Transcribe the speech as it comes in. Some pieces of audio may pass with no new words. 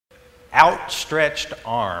Outstretched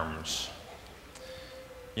arms.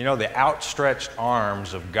 You know, the outstretched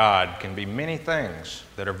arms of God can be many things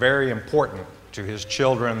that are very important to His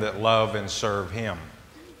children that love and serve Him.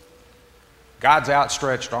 God's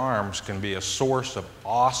outstretched arms can be a source of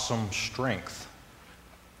awesome strength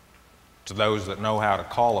to those that know how to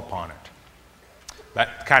call upon it.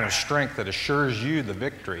 That kind of strength that assures you the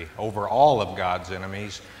victory over all of God's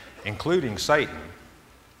enemies, including Satan.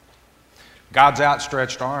 God's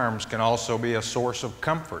outstretched arms can also be a source of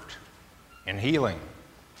comfort and healing.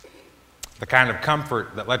 The kind of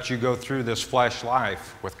comfort that lets you go through this flesh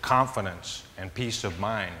life with confidence and peace of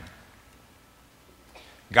mind.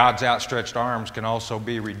 God's outstretched arms can also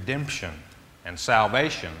be redemption and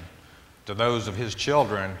salvation to those of His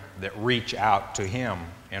children that reach out to Him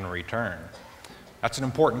in return. That's an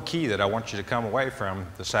important key that I want you to come away from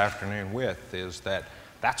this afternoon with, is that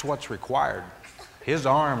that's what's required. His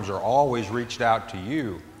arms are always reached out to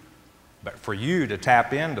you, but for you to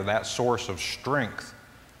tap into that source of strength,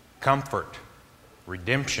 comfort,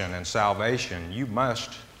 redemption, and salvation, you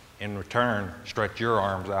must, in return, stretch your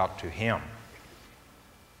arms out to Him.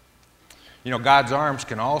 You know, God's arms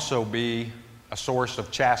can also be a source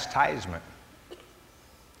of chastisement.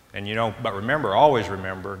 And you know, but remember, always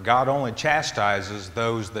remember, God only chastises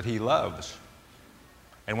those that He loves.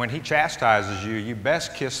 And when He chastises you, you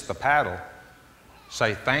best kiss the paddle.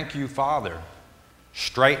 Say, "Thank you, Father."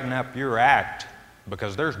 Straighten up your act,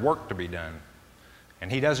 because there's work to be done.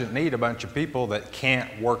 And He doesn't need a bunch of people that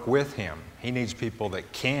can't work with Him. He needs people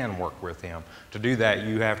that can work with Him. To do that,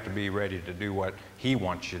 you have to be ready to do what He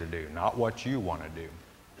wants you to do, not what you want to do.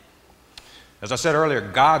 As I said earlier,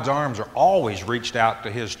 God's arms are always reached out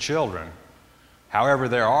to His children. However,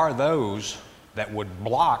 there are those that would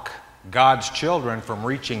block God's children from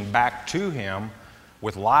reaching back to Him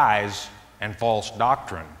with lies and false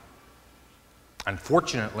doctrine.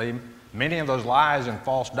 Unfortunately, many of those lies and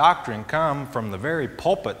false doctrine come from the very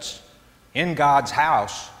pulpits in God's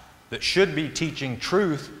house that should be teaching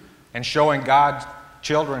truth and showing God's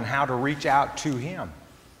children how to reach out to Him.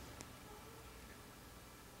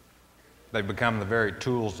 They've become the very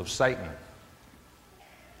tools of Satan.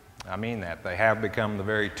 I mean that. They have become the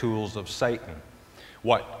very tools of Satan.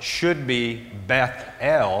 What should be Beth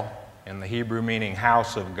El, in the Hebrew meaning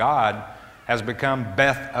house of God, has become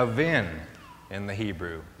Beth Aven in the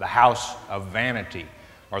Hebrew, the house of vanity,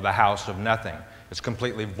 or the house of nothing. It's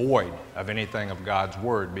completely void of anything of God's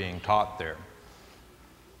Word being taught there.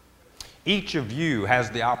 Each of you has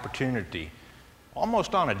the opportunity,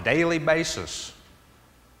 almost on a daily basis,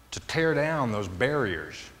 to tear down those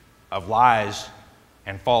barriers of lies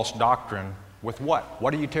and false doctrine with what?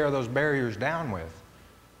 What do you tear those barriers down with?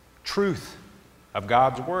 Truth of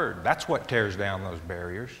God's Word. That's what tears down those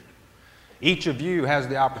barriers. Each of you has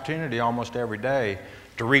the opportunity almost every day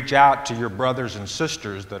to reach out to your brothers and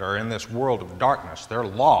sisters that are in this world of darkness. They're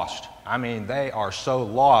lost. I mean, they are so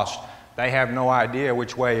lost, they have no idea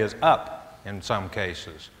which way is up in some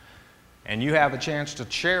cases. And you have a chance to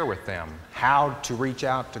share with them how to reach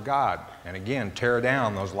out to God. And again, tear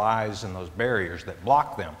down those lies and those barriers that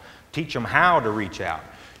block them. Teach them how to reach out.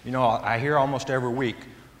 You know, I hear almost every week,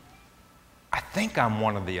 "I think I'm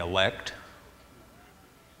one of the elect,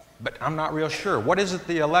 but I'm not real sure." What is it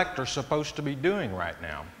the elect are supposed to be doing right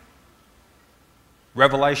now?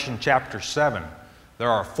 Revelation chapter 7,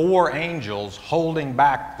 there are 4 angels holding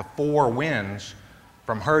back the 4 winds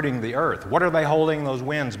from hurting the earth. What are they holding those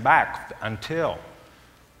winds back until?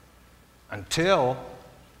 Until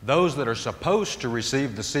those that are supposed to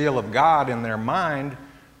receive the seal of God in their mind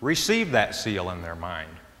receive that seal in their mind.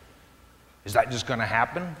 Is that just going to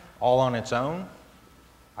happen all on its own?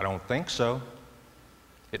 I don't think so.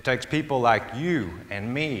 It takes people like you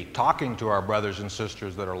and me talking to our brothers and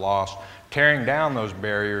sisters that are lost, tearing down those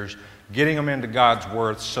barriers, getting them into God's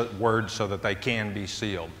Word so that they can be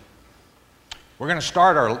sealed. We're going to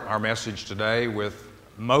start our message today with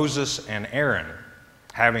Moses and Aaron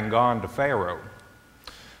having gone to Pharaoh.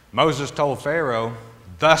 Moses told Pharaoh,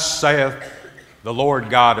 "Thus saith the Lord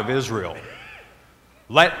God of Israel,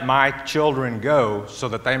 let my children go so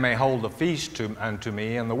that they may hold a feast unto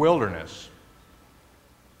me in the wilderness."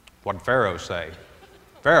 What did Pharaoh say?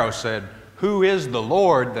 Pharaoh said, "Who is the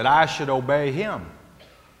Lord that I should obey Him?"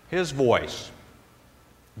 His voice.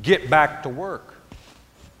 Get back to work.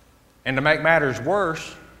 And to make matters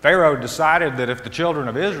worse, Pharaoh decided that if the children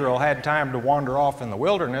of Israel had time to wander off in the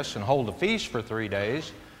wilderness and hold a feast for 3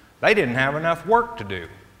 days, they didn't have enough work to do.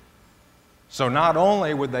 So not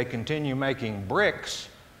only would they continue making bricks,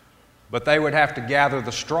 but they would have to gather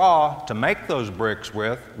the straw to make those bricks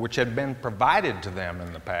with, which had been provided to them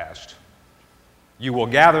in the past. You will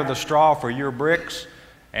gather the straw for your bricks,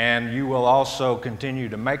 and you will also continue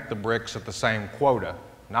to make the bricks at the same quota,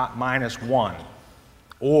 not -1,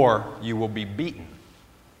 or you will be beaten.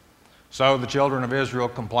 So the children of Israel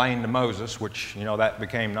complained to Moses, which, that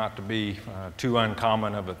became not to be too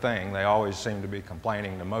uncommon of a thing. They always seemed to be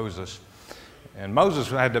complaining to Moses. And Moses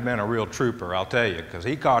had to have been a real trooper, I'll tell you, because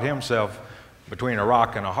he caught himself between a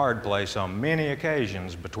rock and a hard place on many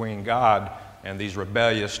occasions between God and these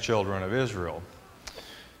rebellious children of Israel.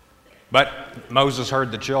 But Moses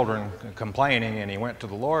heard the children complaining, and he went to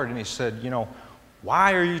the Lord and he said,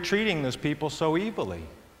 why are you treating this people so evilly?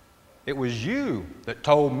 It was you that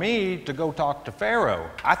told me to go talk to Pharaoh.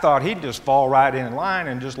 I thought he'd just fall right in line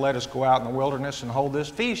and just let us go out in the wilderness and hold this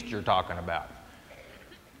feast you're talking about.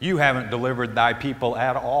 You haven't delivered thy people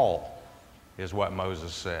at all, is what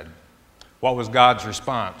Moses said. What was God's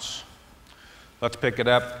response? Let's pick it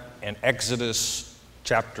up in Exodus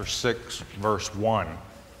chapter 6, verse 1.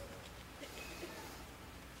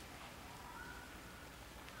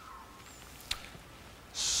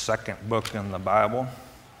 Second book in the Bible.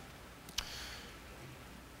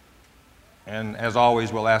 And as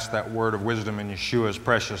always, we'll ask that word of wisdom in Yeshua's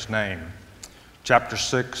precious name. Chapter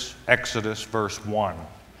 6, Exodus, verse 1.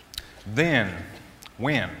 Then,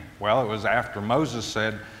 when? Well, it was after Moses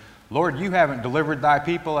said, Lord, you haven't delivered thy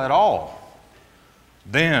people at all.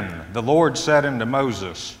 Then the Lord said unto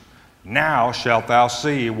Moses, now shalt thou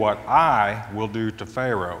see what I will do to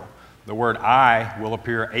Pharaoh. The word I will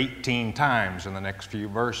appear 18 times in the next few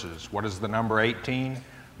verses. What is the number 18?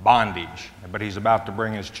 Bondage. But he's about to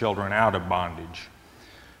bring his children out of bondage.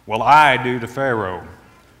 Will I do to Pharaoh?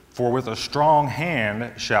 For with a strong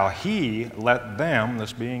hand shall he let them,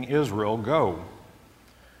 this being Israel, go.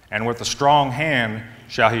 And with a strong hand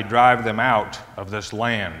shall he drive them out of this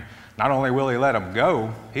land. Not only will he let them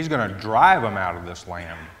go, he's going to drive them out of this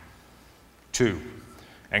land. 2.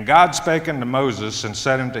 And God spake unto Moses and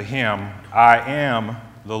said unto him, I am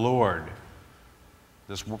the Lord.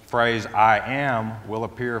 This phrase, I am, will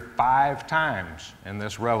appear 5 times in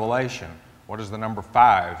this revelation. What is the number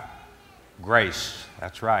 5? Grace.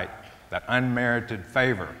 That's right. That unmerited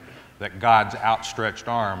favor that God's outstretched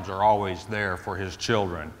arms are always there for his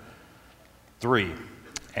children. 3.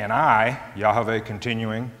 And I, Yahweh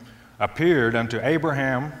continuing, appeared unto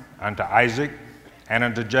Abraham, unto Isaac, and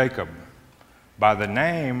unto Jacob by the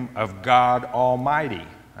name of God Almighty.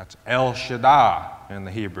 That's El Shaddai in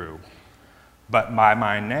the Hebrew. But by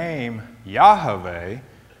my name, Yahweh,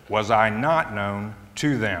 was I not known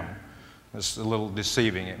to them. This is a little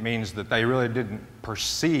deceiving. It means that they really didn't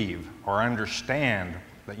perceive or understand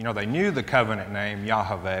that, they knew the covenant name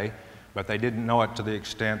Yahweh, but they didn't know it to the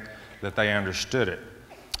extent that they understood it.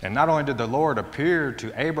 And not only did the Lord appear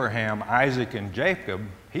to Abraham, Isaac, and Jacob,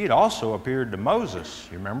 he'd also appeared to Moses,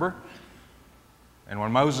 you remember? And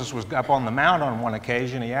when Moses was up on the mount on one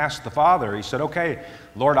occasion, he asked the Father, he said, okay,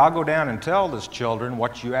 Lord, I'll go down and tell this children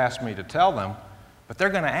what you asked me to tell them, but they're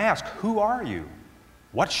going to ask, who are you?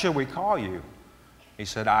 What shall we call you? He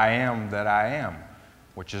said, I am that I am,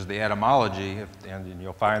 which is the etymology, and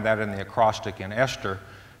you'll find that in the acrostic in Esther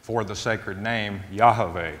for the sacred name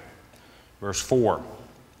Yahweh. Verse 4.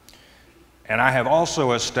 And I have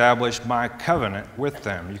also established my covenant with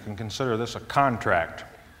them. You can consider this a contract,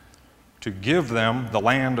 to give them the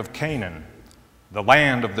land of Canaan, the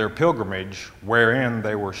land of their pilgrimage, wherein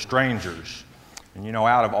they were strangers. And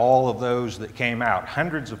out of all of those that came out,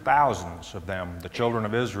 hundreds of thousands of them, the children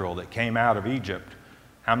of Israel that came out of Egypt,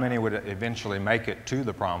 how many would eventually make it to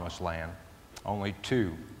the promised land? Only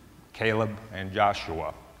 2, Caleb and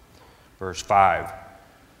Joshua. Verse 5.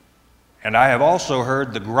 And I have also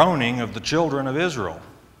heard the groaning of the children of Israel.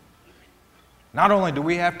 Not only do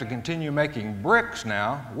we have to continue making bricks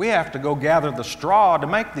now, we have to go gather the straw to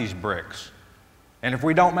make these bricks. And if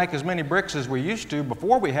we don't make as many bricks as we used to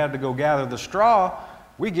before we had to go gather the straw,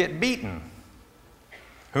 we get beaten,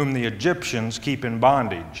 whom the Egyptians keep in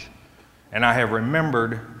bondage. And I have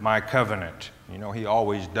remembered my covenant. He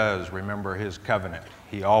always does remember his covenant.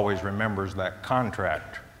 He always remembers that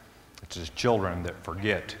contract. It's his children that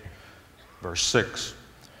forget. Verse 6.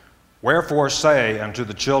 Wherefore say unto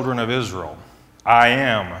the children of Israel, I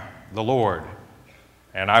am the Lord,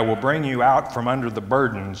 and I will bring you out from under the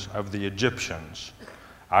burdens of the Egyptians.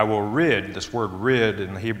 I will rid, this word rid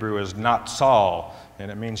in the Hebrew is natsal, and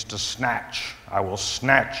it means to snatch. I will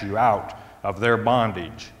snatch you out of their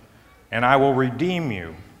bondage, and I will redeem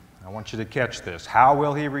you. I want you to catch this. How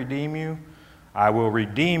will he redeem you? I will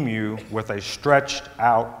redeem you with a stretched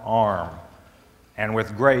out arm and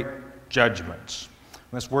with great judgments.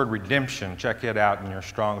 This word redemption, check it out in your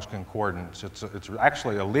Strong's Concordance. It's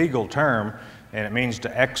actually a legal term, and it means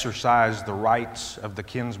to exercise the rights of the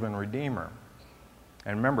kinsman redeemer.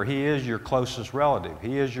 And remember, he is your closest relative.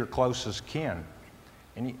 He is your closest kin.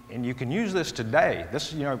 And you can use this today.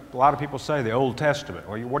 This, a lot of people say the Old Testament.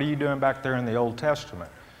 Well, what are you doing back there in the Old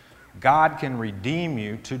Testament? God can redeem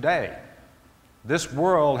you today. This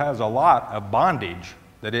world has a lot of bondage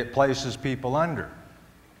that it places people under.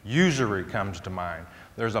 Usury comes to mind.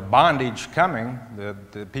 There's a bondage coming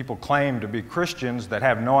that people claim to be Christians that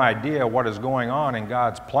have no idea what is going on in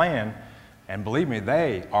God's plan. And believe me,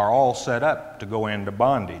 they are all set up to go into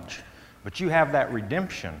bondage. But you have that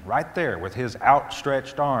redemption right there with his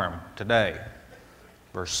outstretched arm today.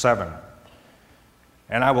 Verse 7.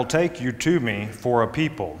 And I will take you to me for a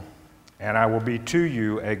people, and I will be to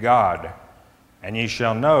you a God, and ye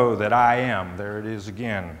shall know that I am, there it is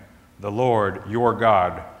again, the Lord your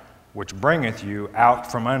God, which bringeth you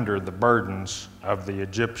out from under the burdens of the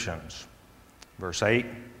Egyptians. Verse 8.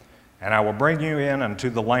 And I will bring you in unto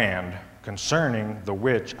the land concerning the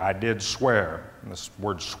which I did swear. And this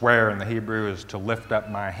word swear in the Hebrew is to lift up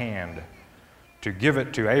my hand, to give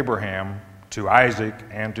it to Abraham, to Isaac,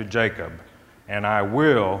 and to Jacob. And I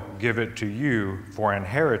will give it to you for an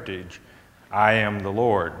heritage. I am the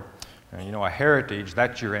Lord. And a heritage,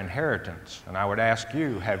 that's your inheritance. And I would ask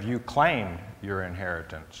you, have you claimed your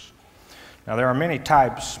inheritance? Now, there are many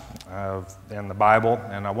types in the Bible,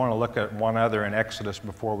 and I want to look at one other in Exodus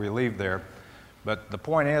before we leave there. But the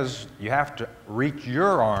point is, you have to reach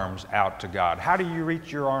your arms out to God. How do you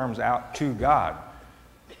reach your arms out to God?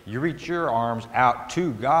 You reach your arms out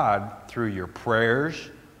to God through your prayers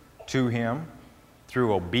to him,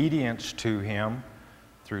 through obedience to him,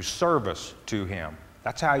 through service to him.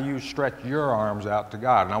 That's how you stretch your arms out to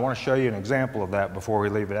God. And I want to show you an example of that before we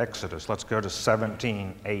leave Exodus. Let's go to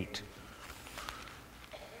 17:8.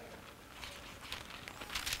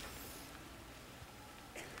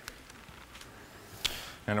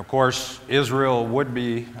 And of course, Israel would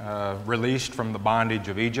be released from the bondage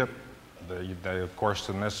of Egypt. Of course,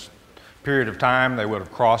 in this period of time, they would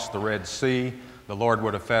have crossed the Red Sea. The Lord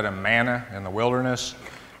would have fed them manna in the wilderness.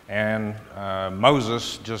 And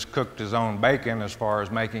Moses just cooked his own bacon as far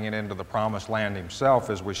as making it into the promised land himself,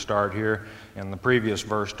 as we start here in the previous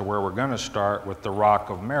verse to where we're going to start with the rock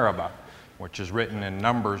of Meribah, which is written in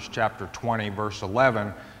Numbers chapter 20, verse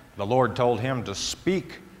 11. The Lord told him to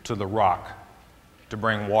speak to the rock to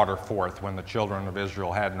bring water forth when the children of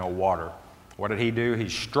Israel had no water. What did he do? He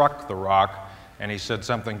struck the rock, and he said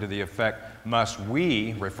something to the effect, must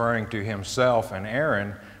we, referring to himself and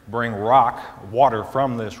Aaron, bring water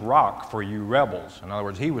from this rock for you rebels? In other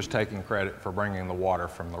words, he was taking credit for bringing the water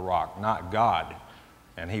from the rock, not God.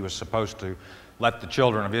 And he was supposed to let the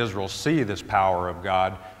children of Israel see this power of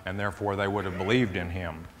God, and therefore they would have believed in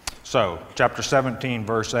him. So, chapter 17,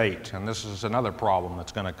 verse 8, and this is another problem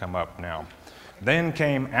that's going to come up now. Then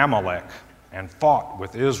came Amalek and fought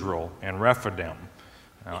with Israel in Rephidim.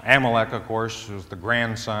 Now, Amalek, of course, was the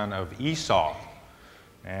grandson of Esau,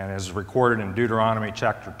 and as recorded in Deuteronomy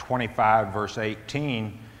chapter 25, verse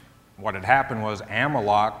 18, what had happened was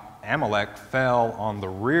Amalek fell on the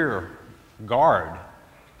rear guard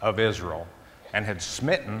of Israel and had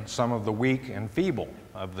smitten some of the weak and feeble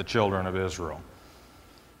of the children of Israel.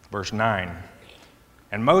 Verse 9.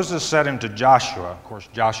 And Moses said unto Joshua, of course,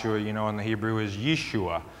 Joshua, in the Hebrew is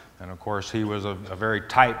Yeshua, and of course he was a very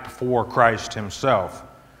type for Christ himself.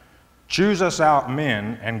 Choose us out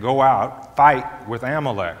men and go out, fight with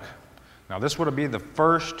Amalek. Now this would be the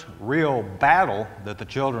first real battle that the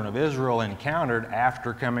children of Israel encountered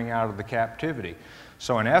after coming out of the captivity.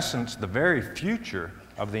 So in essence, the very future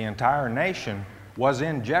of the entire nation was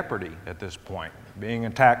in jeopardy at this point, being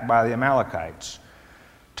attacked by the Amalekites.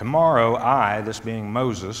 Tomorrow I, this being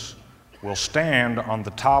Moses, will stand on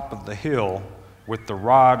the top of the hill with the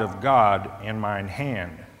rod of God in mine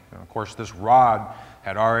hand. And of course, this rod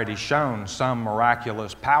had already shown some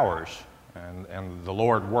miraculous powers, and the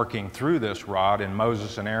Lord working through this rod, and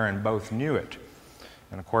Moses and Aaron both knew it.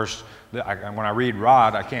 And of course, when I read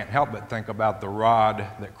rod, I can't help but think about the rod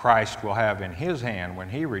that Christ will have in his hand when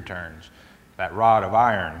he returns, that rod of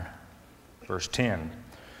iron. Verse 10.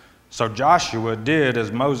 So Joshua did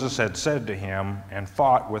as Moses had said to him and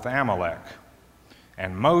fought with Amalek.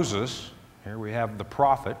 And Moses, here we have the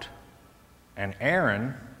prophet, and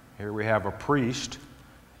Aaron, here we have a priest,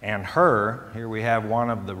 and Hur, here we have one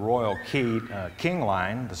of the royal king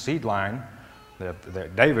line, the seed line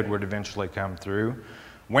that David would eventually come through,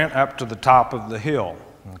 went up to the top of the hill.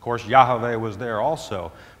 And of course, Yahweh was there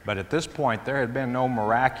also, but at this point there had been no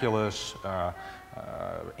miraculous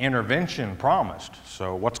intervention promised.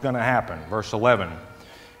 So what's going to happen? Verse 11.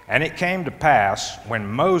 And it came to pass when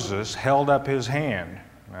Moses held up his hand.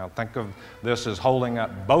 Now think of this as holding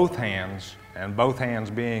up both hands, and both hands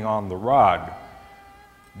being on the rod.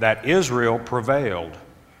 that Israel prevailed,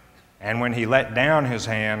 and when he let down his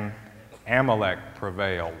hand, Amalek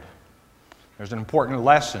prevailed. There's an important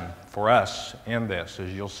lesson for us in this,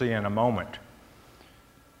 as you'll see in a moment.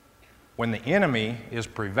 When the enemy is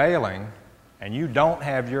prevailing and you don't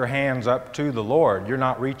have your hands up to the Lord, you're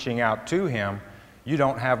not reaching out to him, you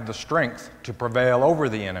don't have the strength to prevail over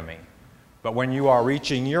the enemy. But when you are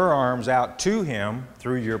reaching your arms out to him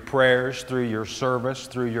through your prayers, through your service,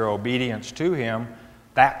 through your obedience to him,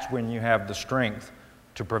 that's when you have the strength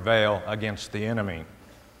to prevail against the enemy.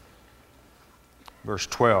 Verse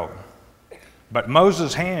 12. But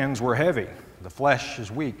Moses' hands were heavy, the flesh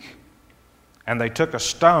is weak. And they took a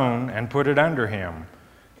stone and put it under him,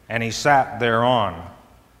 and he sat thereon.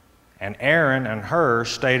 And Aaron and Hur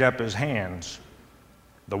stayed up his hands,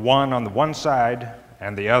 the one on the one side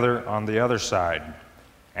and the other on the other side.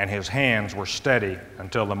 And his hands were steady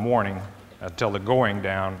until the morning, until the going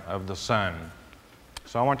down of the sun.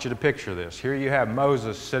 So I want you to picture this. Here you have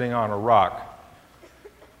Moses sitting on a rock.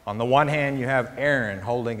 On the one hand, you have Aaron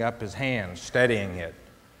holding up his hands, steadying it.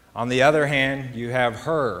 On the other hand, you have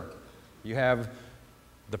Hur. You have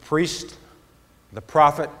the priest, the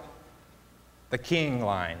prophet, the king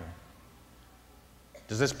line.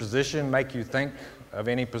 Does this position make you think of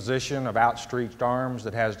any position of outstretched arms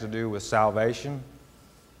that has to do with salvation?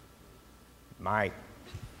 Might.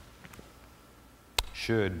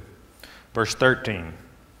 Should. Verse 13.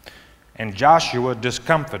 And Joshua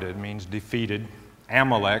discomfited, means defeated,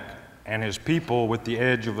 Amalek and his people with the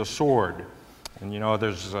edge of a sword. And you know,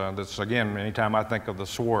 there's this again, anytime I think of the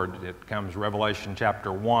sword, it comes Revelation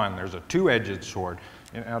chapter 1. There's a two-edged sword.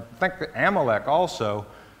 And I think that Amalek also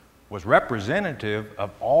was representative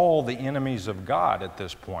of all the enemies of God at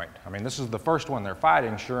this point. I mean, this is the first one they're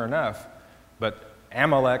fighting, sure enough. But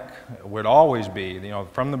Amalek would always be, you know,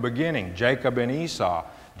 from the beginning, Jacob and Esau.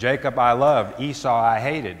 Jacob I loved, Esau I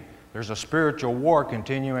hated. There's a spiritual war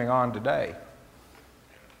continuing on today.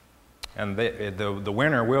 And the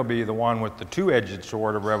winner will be the one with the two-edged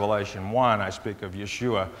sword of Revelation 1. I speak of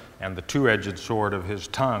Yeshua and the two-edged sword of his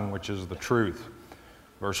tongue, which is the truth.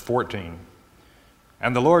 Verse 14.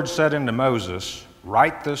 And the Lord said unto Moses,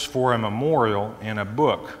 write this for a memorial in a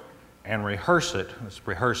book, and rehearse it. This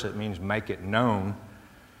rehearse it means make it known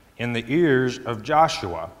in the ears of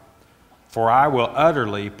Joshua. For I will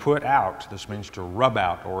utterly put out, this means to rub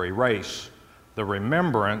out or erase, the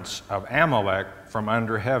remembrance of Amalek from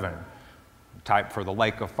under heaven. Type for the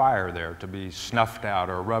lake of fire there, to be snuffed out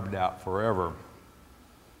or rubbed out forever.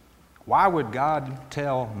 Why would God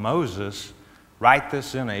tell Moses, write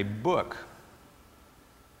this in a book?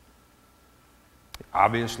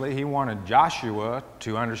 Obviously, he wanted Joshua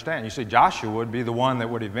to understand. You see, Joshua would be the one that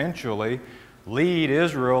would eventually lead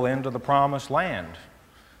Israel into the promised land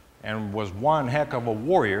and was one heck of a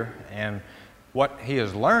warrior. And what he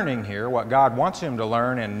is learning here, what God wants him to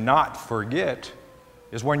learn and not forget,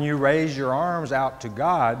 is when you raise your arms out to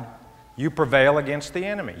God, you prevail against the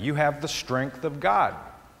enemy. You have the strength of God.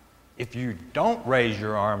 If you don't raise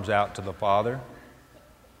your arms out to the Father,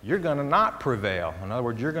 you're going to not prevail. In other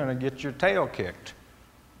words, you're going to get your tail kicked.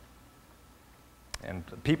 And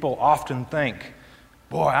people often think,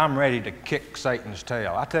 boy, I'm ready to kick Satan's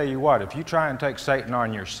tail. I tell you what, if you try and take Satan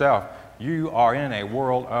on yourself, you are in a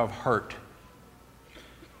world of hurt.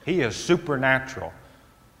 He is supernatural.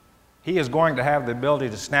 He is going to have the ability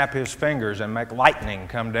to snap his fingers and make lightning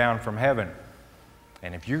come down from heaven.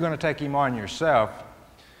 And if you're going to take him on yourself,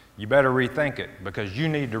 you better rethink it, because you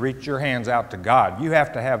need to reach your hands out to God. You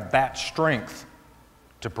have to have that strength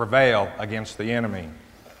to prevail against the enemy.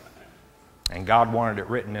 And God wanted it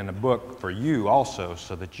written in a book for you also,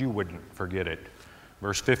 so that you wouldn't forget it.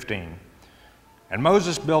 Verse 15. And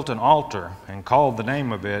Moses built an altar and called the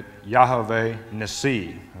name of it Yahweh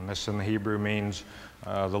Nissi. And this in the Hebrew means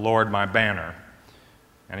the Lord my banner.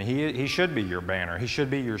 And he should be your banner. He should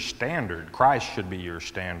be your standard. Christ should be your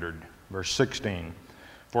standard. Verse 16.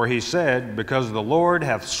 For he said, because the Lord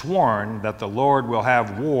hath sworn that the Lord will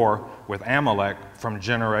have war with Amalek from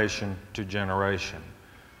generation to generation.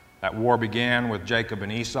 That war began with Jacob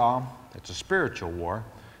and Esau. It's a spiritual war.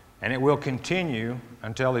 And it will continue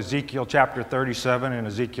until Ezekiel chapter 37 and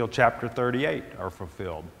Ezekiel chapter 38 are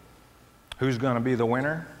fulfilled. Who's going to be the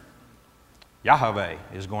winner? Yahweh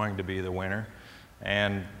is going to be the winner.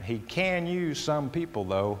 And he can use some people,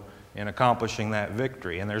 though, in accomplishing that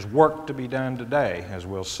victory. And there's work to be done today, as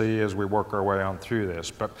we'll see as we work our way on through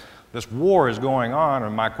this. But this war is going on,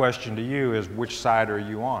 and my question to you is, which side are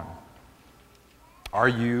you on? Are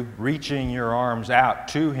you reaching your arms out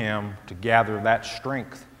to him to gather that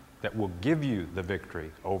strength that will give you the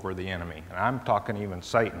victory over the enemy? And I'm talking even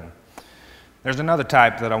Satan. There's another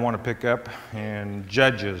type that I want to pick up in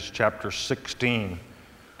Judges chapter 16.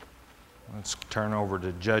 Let's turn over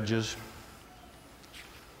to Judges.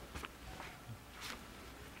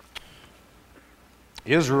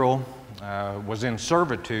 Israel was in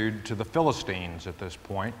servitude to the Philistines at this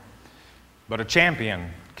point, but a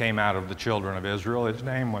champion came out of the children of Israel. His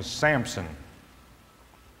name was Samson.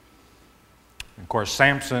 Of course,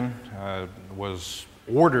 Samson was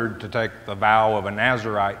ordered to take the vow of a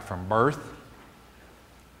Nazirite from birth.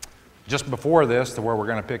 Just before this, to where we're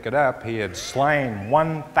going to pick it up, he had slain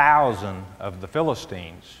 1,000 of the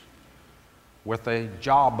Philistines with a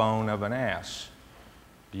jawbone of an ass.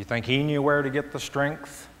 Do you think he knew where to get the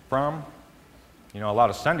strength from? You know, a lot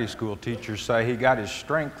of Sunday school teachers say he got his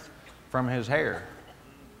strength from his hair.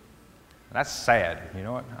 That's sad, you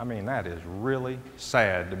know what? I mean, that is really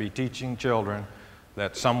sad to be teaching children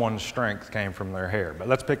that someone's strength came from their hair. But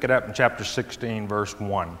let's pick it up in chapter 16, verse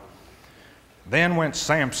 1. Then went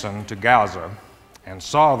Samson to Gaza, and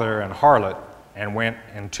saw there an harlot, and went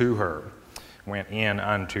in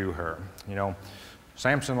unto her. You know,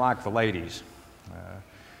 Samson liked the ladies.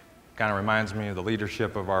 Kind of reminds me of the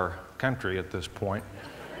leadership of our country at this point.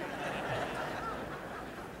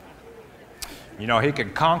 You know, he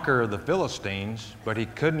could conquer the Philistines, but he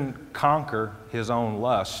couldn't conquer his own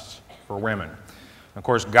lusts for women. Of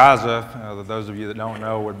course, Gaza, those of you that don't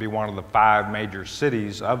know, would be one of the 5 major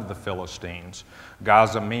cities of the Philistines.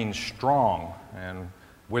 Gaza means strong, and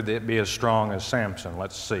would it be as strong as Samson?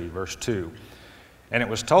 Let's see, verse 2. And it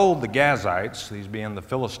was told the Gazites, these being the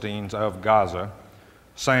Philistines of Gaza,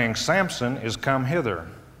 saying, Samson is come hither.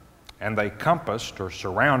 And they compassed or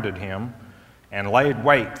surrounded him, and laid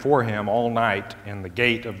wait for him all night in the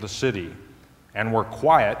gate of the city, and were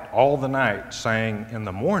quiet all the night, saying, in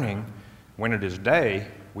the morning, when it is day,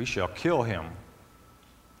 we shall kill him.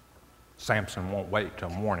 Samson won't wait till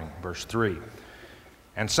morning. Verse 3.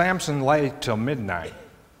 And Samson lay till midnight,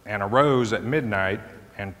 and arose at midnight,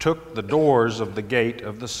 and took the doors of the gate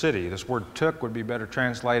of the city. This word took would be better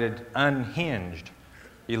translated unhinged.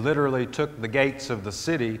 He literally took the gates of the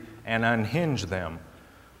city and unhinged them.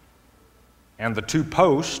 And the 2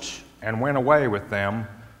 posts, and went away with them,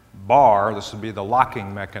 bar, this would be the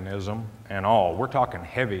locking mechanism, and all. We're talking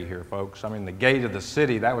heavy here, folks. I mean, the gate of the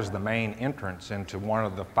city, that was the main entrance into one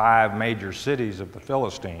of the 5 major cities of the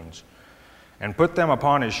Philistines. And put them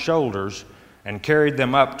upon his shoulders, and carried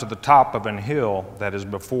them up to the top of an hill that is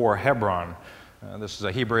before Hebron. This is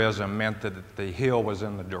a Hebraism, meant that the hill was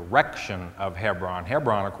in the direction of Hebron.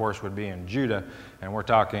 Hebron, of course, would be in Judah, and we're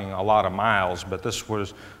talking a lot of miles, but this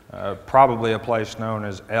was probably a place known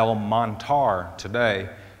as El Montar today,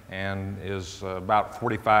 and is about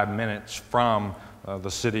 45 minutes from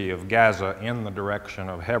the city of Gaza in the direction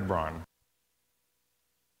of Hebron.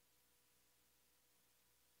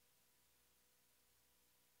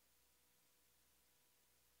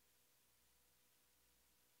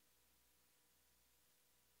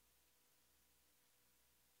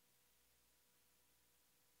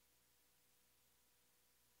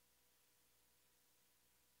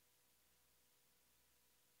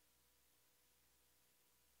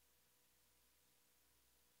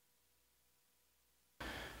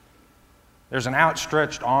 There's an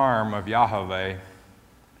outstretched arm of Yahweh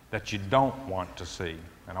that you don't want to see.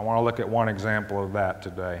 And I want to look at one example of that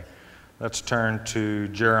today. Let's turn to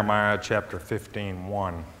Jeremiah chapter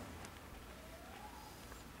 15:1.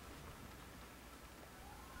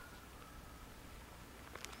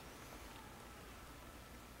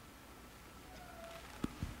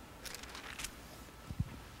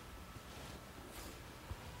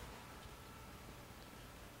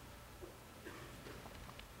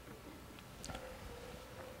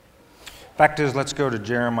 Fact is, let's go to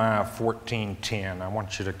Jeremiah 14:10. I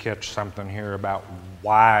want you to catch something here about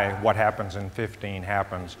why what happens in 15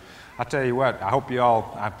 happens. I tell you what, I hope you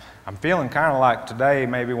all, I'm feeling kind of like today,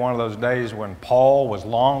 maybe one of those days when Paul was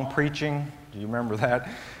long preaching. Do you remember that?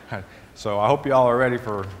 So I hope you all are ready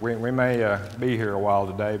for, we may be here a while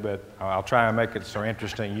today, but I'll try and make it so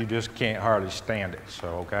interesting you just can't hardly stand it. So,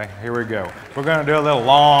 okay, here we go. We're going to do a little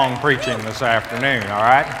long preaching this afternoon, all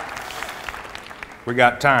right? We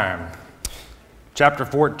got time. Chapter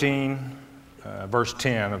 14, verse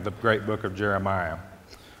 10 of the great book of Jeremiah.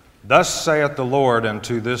 Thus saith the Lord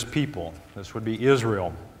unto this people, this would be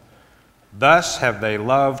Israel, thus have they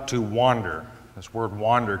loved to wander. This word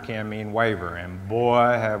wander can mean waver, and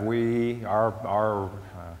boy, have we, our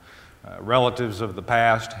relatives of the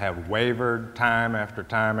past have wavered time after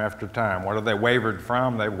time after time. What have they wavered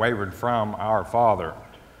from? They wavered from our Father.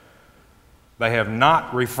 They have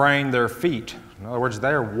not refrained their feet. In other words,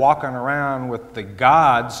 they're walking around with the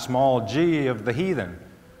gods, small g, of the heathen.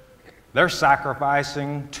 They're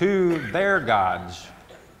sacrificing to their gods.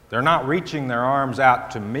 They're not reaching their arms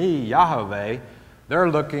out to me, Yahweh. They're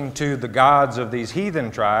looking to the gods of these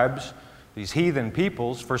heathen tribes, these heathen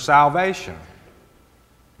peoples, for salvation.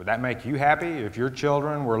 Would that make you happy if your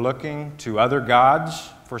children were looking to other gods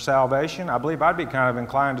for salvation? I believe I'd be kind of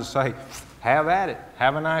inclined to say, have at it.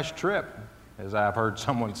 Have a nice trip, as I've heard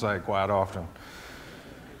someone say quite often.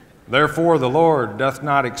 Therefore the Lord doth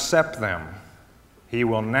not accept them. He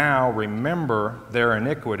will now remember their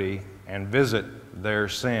iniquity and visit their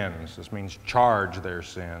sins. This means charge their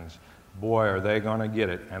sins. Boy, are they going to get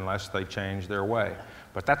it unless they change their way.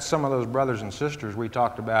 But that's some of those brothers and sisters we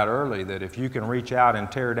talked about early, that if you can reach out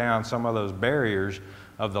and tear down some of those barriers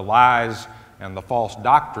of the lies and the false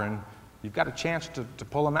doctrine, you've got a chance to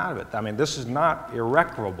pull them out of it. I mean, this is not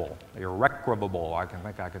irreparable. I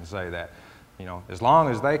think I can say that. You know, as long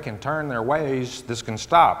as they can turn their ways, this can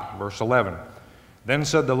stop. Verse 11. Then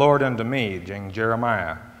said the Lord unto me,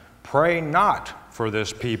 Jeremiah, pray not for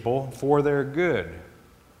this people for their good.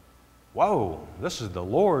 Whoa, this is the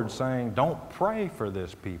Lord saying, don't pray for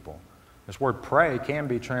this people. This word pray can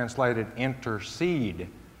be translated intercede.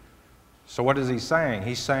 So what is he saying?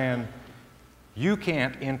 He's saying, you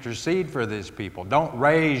can't intercede for this people. Don't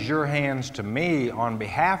raise your hands to me on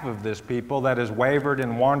behalf of this people that has wavered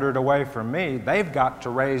and wandered away from me. They've got to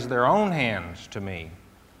raise their own hands to me.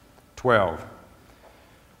 12.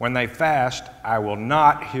 When they fast, I will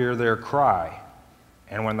not hear their cry.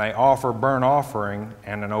 And when they offer burnt offering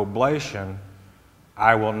and an oblation,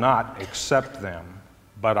 I will not accept them,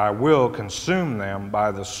 but I will consume them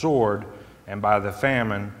by the sword and by the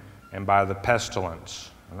famine and by the pestilence.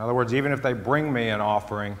 In other words, even if they bring me an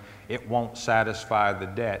offering, it won't satisfy the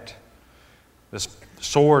debt. This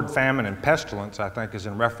sword, famine, and pestilence, I think, is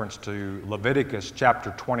in reference to Leviticus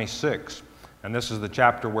chapter 26. And this is the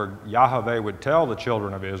chapter where Yahweh would tell the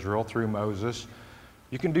children of Israel through Moses,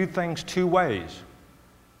 you can do things two ways.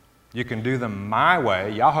 You can do them my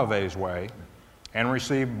way, Yahweh's way, and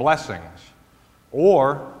receive blessings.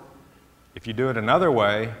 Or, if you do it another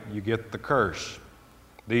way, you get the curse.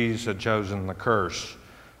 These had chosen the curse.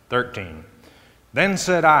 13. Then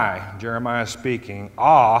said I, Jeremiah speaking,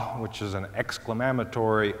 which is an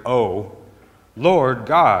exclamatory O, Lord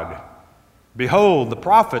God, behold, the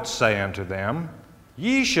prophets say unto them,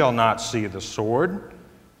 ye shall not see the sword,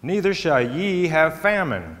 neither shall ye have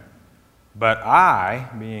famine. But I,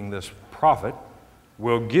 being this prophet,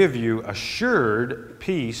 will give you assured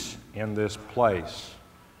peace in this place.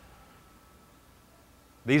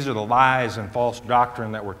 These are the lies and false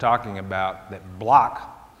doctrine that we're talking about that block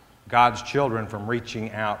God's children from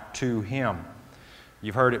reaching out to Him.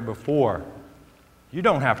 You've heard it before. You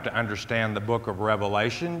don't have to understand the book of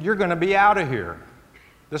Revelation. You're going to be out of here.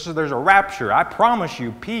 There's a rapture. I promise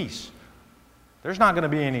you peace. There's not going to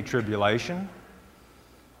be any tribulation.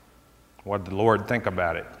 What did the Lord think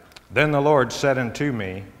about it? Then the Lord said unto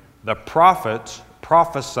me, the prophets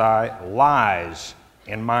prophesy lies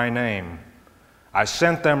in my name. I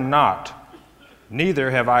sent them not,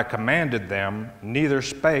 neither have I commanded them, neither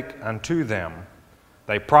spake unto them.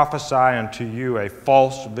 They prophesy unto you a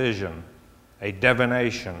false vision, a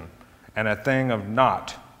divination, and a thing of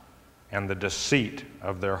naught, and the deceit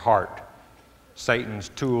of their heart. Satan's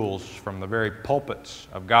tools from the very pulpits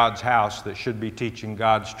of God's house that should be teaching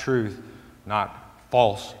God's truth, not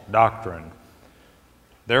false doctrine.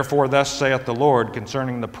 Therefore thus saith the Lord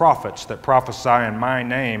concerning the prophets that prophesy in my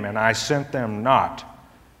name, and I sent them not.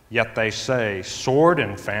 Yet they say, sword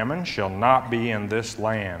and famine shall not be in this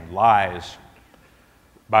land. Lies.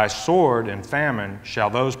 By sword and famine shall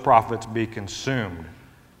those prophets be consumed.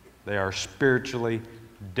 They are spiritually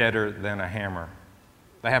deader than a hammer.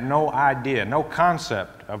 They have no idea, no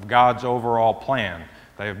concept of God's overall plan.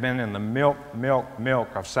 They have been in the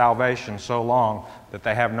milk of salvation so long that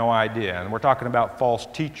they have no idea. And we're talking about false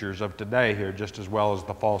teachers of today here just as well as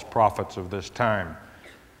the false prophets of this time.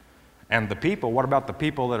 And the people, what about the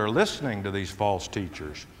people that are listening to these false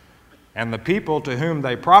teachers? And the people to whom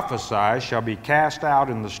they prophesy shall be cast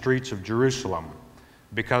out in the streets of Jerusalem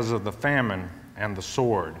because of the famine and the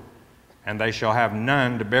sword. And they shall have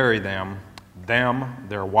none to bury them,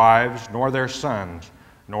 their wives, nor their sons,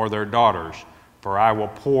 nor their daughters, for I will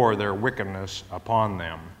pour their wickedness upon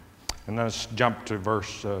them. And then let's jump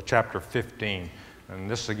to chapter 15. And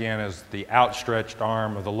this again is the outstretched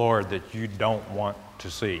arm of the Lord that you don't want to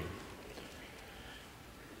see.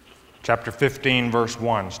 Chapter 15, verse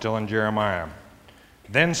 1, still in Jeremiah.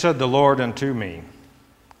 Then said the Lord unto me,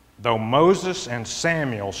 though Moses and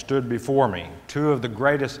Samuel stood before me, two of the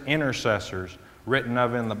greatest intercessors written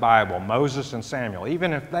of in the Bible, Moses and Samuel,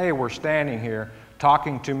 even if they were standing here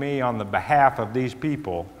talking to me on the behalf of these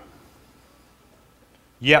people,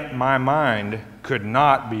 Yet my mind could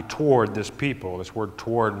not be toward this people. This word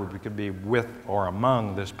toward could be with or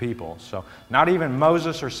among this people. So not even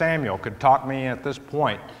Moses or Samuel could talk me at this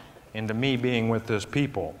point into me being with this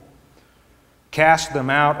people. Cast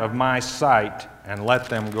them out of my sight and let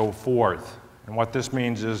them go forth. And what this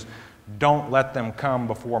means is, don't let them come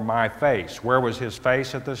before my face. Where was his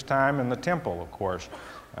face at this time? In the temple, of course,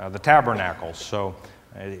 the tabernacle. So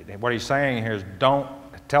what he's saying here is,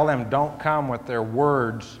 tell them don't come with their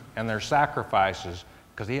words and their sacrifices,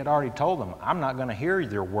 because he had already told them, I'm not going to hear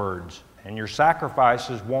your words, and your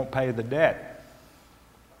sacrifices won't pay the debt.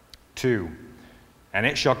 2, and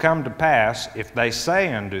it shall come to pass, if they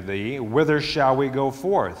say unto thee, whither shall we go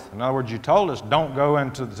forth? In other words, you told us, don't go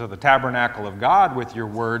into the tabernacle of God with your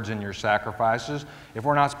words and your sacrifices. If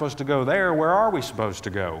we're not supposed to go there, where are we supposed to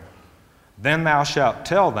go? Then thou shalt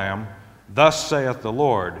tell them, thus saith the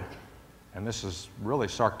Lord. And this is really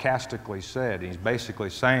sarcastically said. He's basically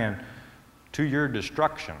saying, to your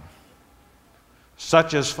destruction.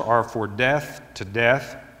 Such as are for death to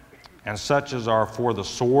death, and such as are for the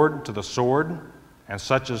sword to the sword, and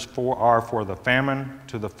such as are for the famine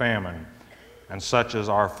to the famine, and such as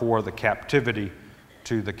are for the captivity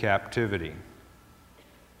to the captivity.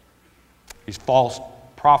 These false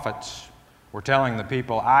prophets were telling the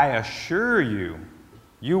people, I assure you,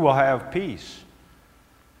 you will have peace.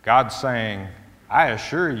 God's saying, I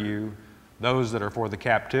assure you, those that are for the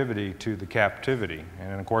captivity to the captivity.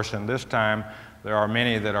 And of course, in this time, there are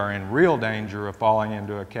many that are in real danger of falling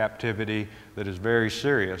into a captivity that is very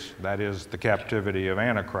serious. That is the captivity of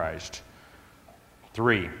Antichrist.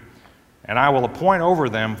 3, and I will appoint over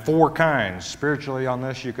them 4 kinds. Spiritually on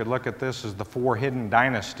this, you could look at this as the 4 hidden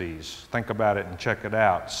dynasties. Think about it and check it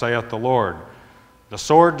out. Saith the Lord, the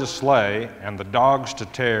sword to slay, and the dogs to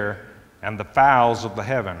tear, and the fowls of the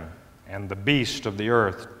heaven, and the beast of the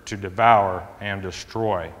earth to devour and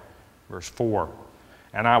destroy. Verse 4,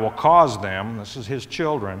 and I will cause them, this is his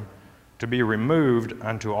children, to be removed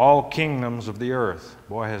unto all kingdoms of the earth.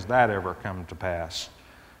 Boy, has that ever come to pass.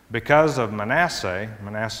 Because of Manasseh,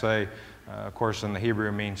 of course, in the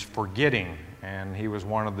Hebrew means forgetting, and he was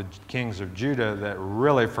one of the kings of Judah that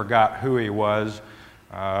really forgot who he was.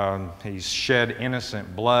 He shed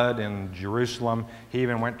innocent blood in Jerusalem. He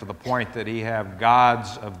even went to the point that he had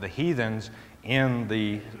gods of the heathens in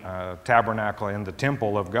the tabernacle, in the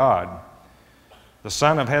temple of God. The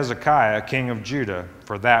son of Hezekiah, king of Judah,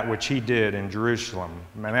 for that which he did in Jerusalem.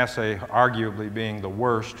 Manasseh arguably being the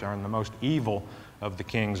worst and the most evil of the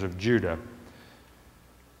kings of Judah.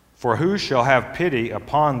 For who shall have pity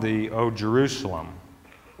upon thee, O Jerusalem?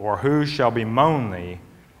 Or who shall bemoan thee?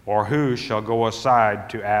 Or who shall go aside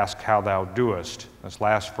to ask how thou doest? This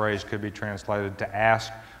last phrase could be translated to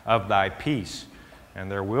ask of thy peace.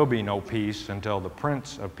 And there will be no peace until the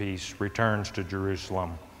Prince of Peace returns to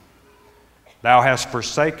Jerusalem. Thou hast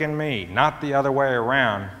forsaken me, not the other way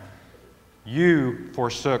around. You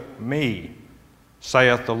forsook me,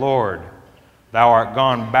 saith the Lord. Thou art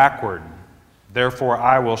gone backward. Therefore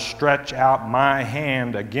I will stretch out my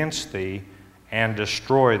hand against thee and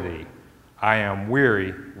destroy thee. I am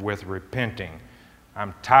weary with repenting.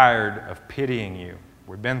 I'm tired of pitying you.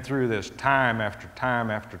 We've been through this time after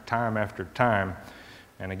time after time after time.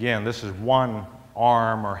 And again, this is one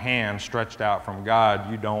arm or hand stretched out from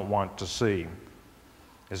God you don't want to see.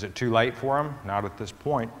 Is it too late for him? Not at this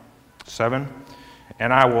point. 7,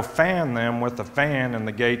 and I will fan them with a fan in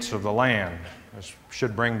the gates of the land. This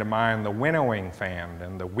should bring to mind the winnowing fan,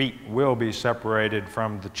 and the wheat will be separated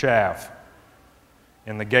from the chaff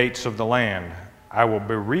in the gates of the land. I will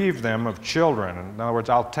bereave them of children. In other words,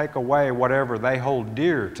 I'll take away whatever they hold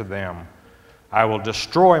dear to them. I will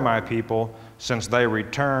destroy my people, since they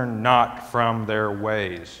return not from their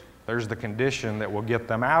ways. There's the condition that will get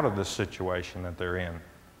them out of this situation that they're in.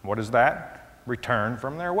 What is that? Return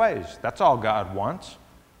from their ways. That's all God wants.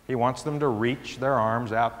 He wants them to reach their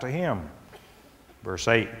arms out to Him. Verse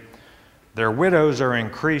 8, their widows are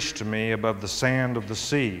increased to me above the sand of the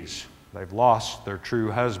seas. They've lost their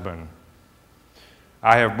true husband.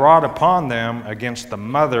 I have brought upon them against the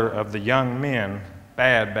mother of the young men.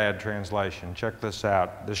 Bad translation. Check this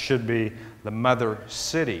out. This should be the mother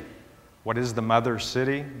city. What is the mother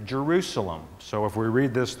city? Jerusalem. So if we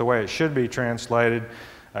read this the way it should be translated,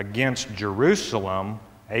 against Jerusalem,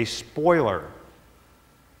 a spoiler.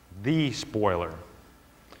 The spoiler.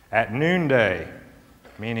 At noonday,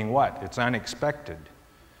 meaning what? It's unexpected.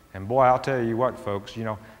 And boy, I'll tell you what, folks,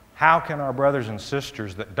 how can our brothers and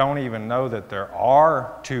sisters that don't even know that there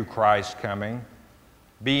are two Christs coming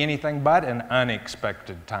be anything but an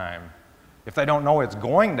unexpected time? If they don't know it's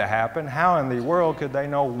going to happen, how in the world could they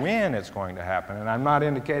know when it's going to happen? And I'm not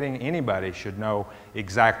indicating anybody should know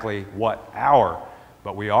exactly what hour,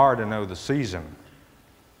 but we are to know the season.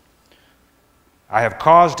 I have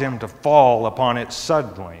caused him to fall upon it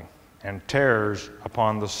suddenly, and terrors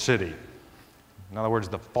upon the city. In other words,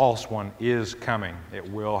 the false one is coming.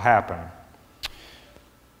 It will happen.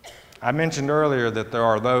 I mentioned earlier that there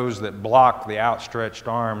are those that block the outstretched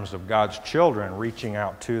arms of God's children reaching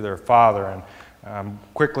out to their Father. And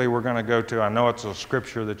quickly we're going to go to, I know it's a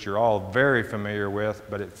scripture that you're all very familiar with,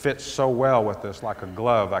 but it fits so well with this like a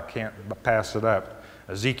glove, I can't pass it up.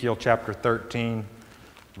 Ezekiel chapter 13,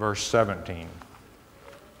 verse 17.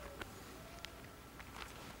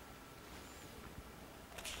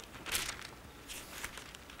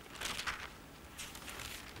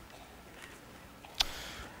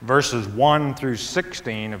 Verses 1 through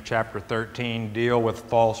 16 of chapter 13 deal with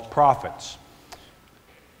false prophets.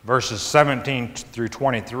 Verses 17 through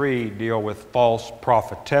 23 deal with false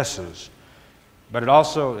prophetesses. But it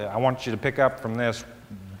also, I want you to pick up from this,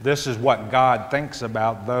 this is what God thinks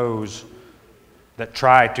about those that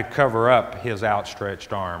try to cover up his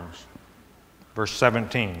outstretched arms. Verse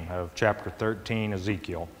 17 of chapter 13,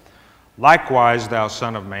 Ezekiel. Likewise, thou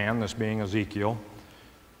son of man, this being Ezekiel,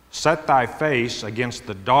 set thy face against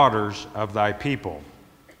the daughters of thy people,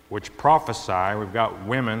 which prophesy. We've got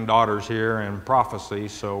women, daughters here in prophecy,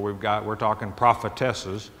 so we're talking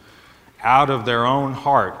prophetesses, out of their own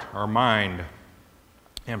heart or mind,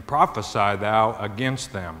 and prophesy thou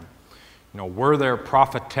against them. You know, were there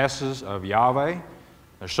prophetesses of Yahweh?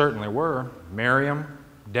 There certainly were. Miriam,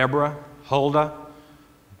 Deborah, Huldah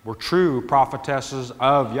were true prophetesses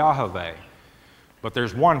of Yahweh. But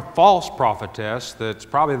there's one false prophetess that's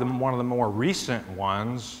probably one of the more recent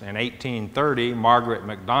ones. In 1830, Margaret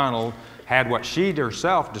MacDonald had what she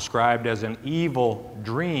herself described as an evil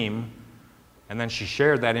dream, and then she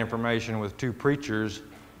shared that information with two preachers.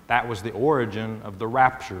 That was the origin of the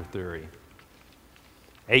rapture theory.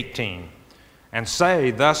 18, and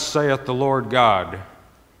say, thus saith the Lord God,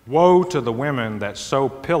 woe to the women that sew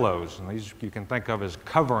pillows, and these you can think of as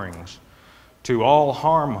coverings, to all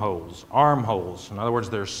armholes. In other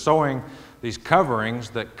words, they're sewing these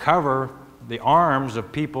coverings that cover the arms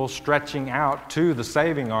of people stretching out to the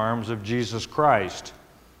saving arms of Jesus Christ.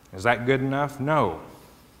 Is that good enough? No.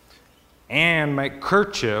 And make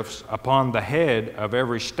kerchiefs upon the head of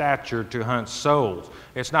every stature to hunt souls.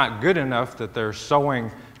 It's not good enough that they're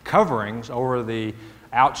sewing coverings over the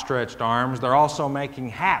outstretched arms. They're also making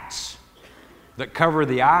hats that cover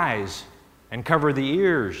the eyes and cover the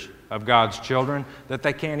ears of God's children, that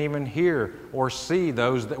they can't even hear or see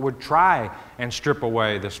those that would try and strip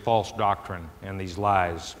away this false doctrine and these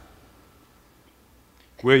lies.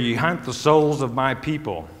 Will ye hunt the souls of my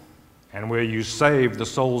people, and will you save the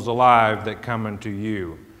souls alive that come unto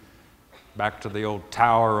you? Back to the old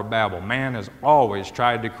Tower of Babel. Man has always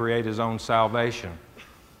tried to create his own salvation.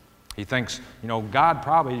 He thinks, you know, God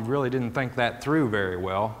probably really didn't think that through very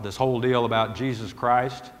well, this whole deal about Jesus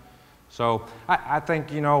Christ. So I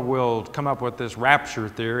think, you know, we'll come up with this rapture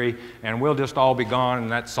theory and we'll just all be gone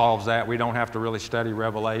and that solves that. We don't have to really study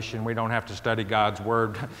Revelation. We don't have to study God's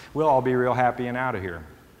Word. We'll all be real happy and out of here.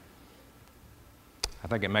 I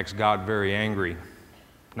think it makes God very angry.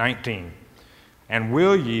 19. And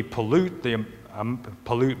will ye pollute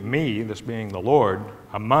me, this being the Lord,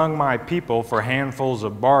 among my people for handfuls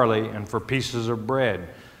of barley and for pieces of bread?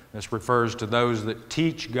 This refers to those that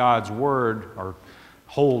teach God's Word or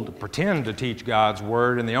pretend to teach God's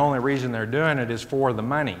Word, and the only reason they're doing it is for the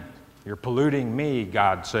money. You're polluting me,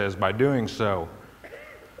 God says, by doing so.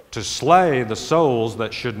 To slay the souls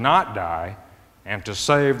that should not die, and to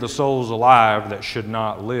save the souls alive that should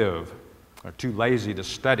not live. They're too lazy to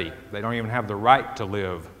study. They don't even have the right to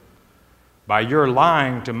live. By your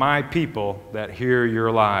lying to my people that hear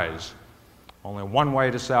your lies. Only one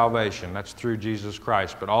way to salvation, that's through Jesus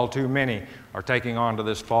Christ. But all too many are taking on to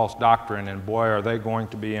this false doctrine, and boy, are they going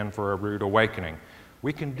to be in for a rude awakening.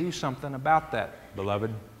 We can do something about that,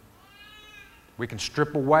 beloved. We can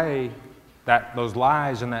strip away those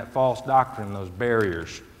lies and that false doctrine, those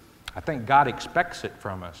barriers. I think God expects it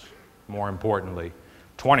from us, more importantly.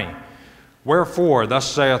 20. Wherefore,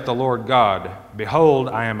 thus saith the Lord God, behold,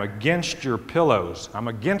 I am against your pillows. I'm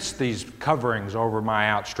against these coverings over my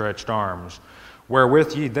outstretched arms,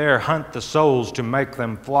 wherewith ye there hunt the souls to make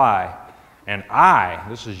them fly. And I,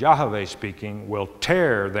 this is Yahweh speaking, will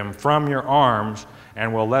tear them from your arms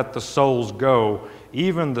and will let the souls go,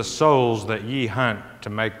 even the souls that ye hunt to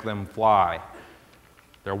make them fly.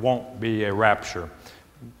 There won't be a rapture.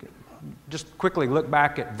 Just quickly look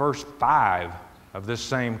back at verse 5 of this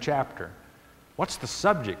same chapter. What's the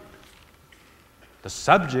subject The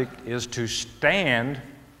subject is to stand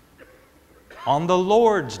on the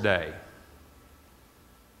Lord's day.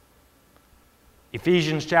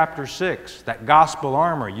 Ephesians chapter 6, that gospel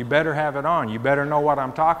armor, you better have it on. You better know what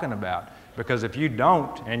I'm talking about. Because if you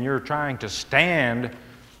don't, and you're trying to stand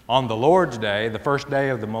on the Lord's day, the first day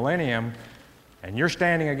of the millennium, and you're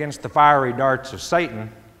standing against the fiery darts of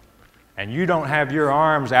Satan, and you don't have your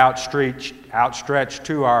arms outstretched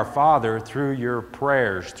to our Father through your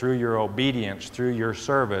prayers, through your obedience, through your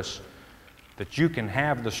service, that you can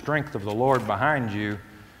have the strength of the Lord behind you,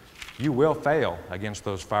 you will fail against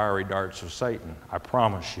those fiery darts of Satan. I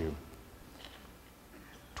promise you.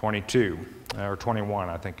 22, or 21,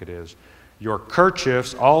 I think it is. Your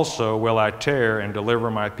kerchiefs also will I tear and deliver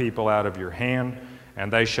my people out of your hand,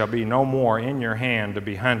 and they shall be no more in your hand to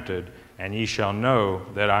be hunted, and ye shall know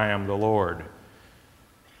that I am the Lord.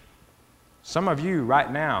 Some of you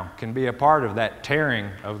right now can be a part of that tearing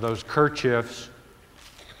of those kerchiefs.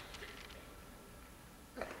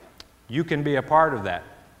 You can be a part of that.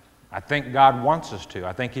 I think God wants us to.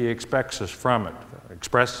 I think He expects us from it,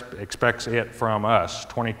 expects it from us.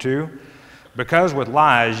 22, because with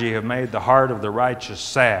lies ye have made the heart of the righteous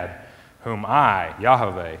sad, whom I,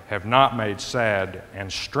 Yahweh, have not made sad, and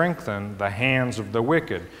strengthened the hands of the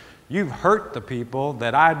wicked. You've hurt the people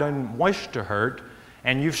that I didn't wish to hurt,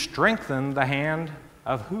 and you've strengthened the hand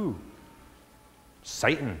of who?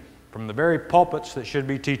 Satan, from the very pulpits that should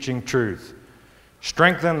be teaching truth.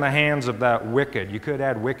 Strengthen the hands of that wicked. You could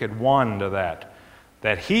add wicked one to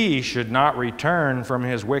that he should not return from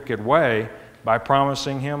his wicked way by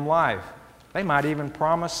promising him life. They might even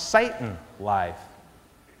promise Satan life.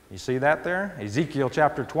 You see that there? Ezekiel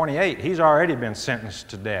chapter 28, he's already been sentenced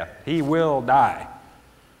to death. He will die.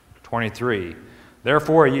 23,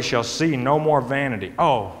 therefore ye shall see no more vanity.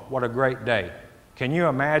 Oh, what a great day. Can you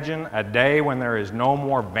imagine a day when there is no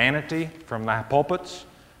more vanity from the pulpits?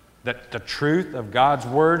 That the truth of God's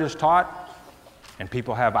Word is taught, and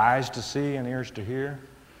people have eyes to see and ears to hear?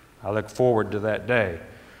 I look forward to that day.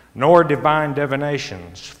 Nor divine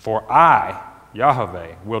divinations, for I,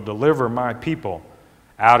 Yahweh, will deliver my people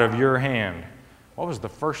out of your hand. What was the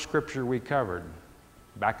first scripture we covered?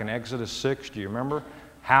 Back in Exodus 6, do you remember?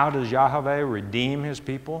 How does Yahweh redeem His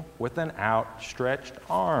people? With an outstretched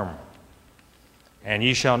arm. And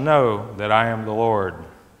ye shall know that I am the Lord.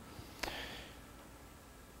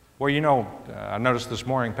 Well, you know, I noticed this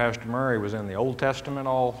morning Pastor Murray was in the Old Testament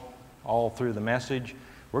all through the message.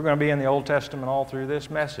 We're going to be in the Old Testament all through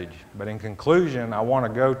this message. But in conclusion, I want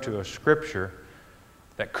to go to a scripture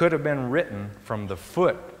that could have been written from the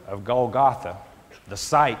foot of Golgotha, the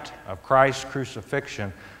site of Christ's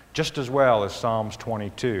crucifixion, just as well as Psalms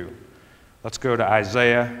 22. Let's go to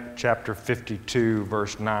Isaiah chapter 52,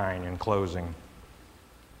 verse 9 in closing.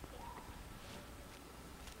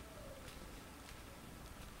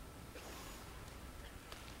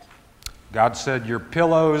 God said, your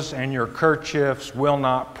pillows and your kerchiefs will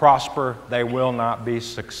not prosper. They will not be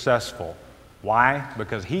successful. Why?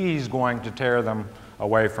 Because He's going to tear them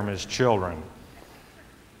away from His children.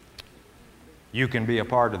 You can be a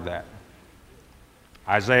part of that.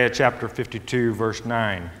 Isaiah chapter 52, verse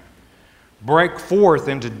 9. Break forth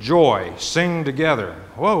into joy, sing together.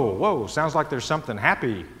 Whoa, whoa, sounds like there's something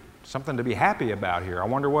to be happy about here. I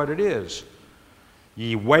wonder what it is.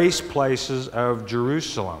 Ye waste places of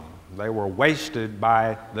Jerusalem. They were wasted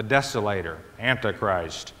by the desolator,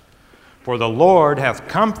 Antichrist. For the Lord hath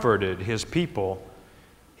comforted His people.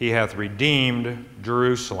 He hath redeemed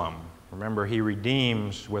Jerusalem. Remember, He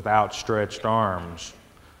redeems with outstretched arms.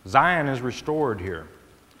 Zion is restored here.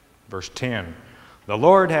 Verse 10. The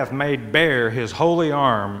Lord hath made bare His holy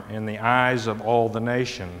arm in the eyes of all the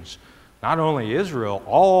nations. Not only Israel,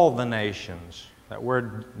 all the nations. That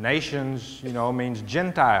word nations, means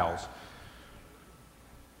Gentiles.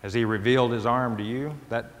 Has He revealed His arm to you?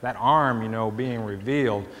 That arm, being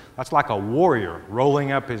revealed, that's like a warrior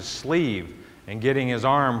rolling up his sleeve and getting his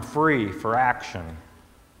arm free for action.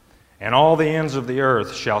 And all the ends of the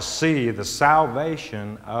earth shall see the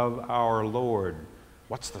salvation of our Lord.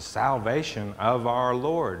 What's the salvation of our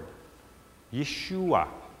Lord? Yeshua.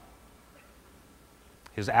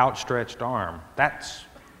 His outstretched arm. That's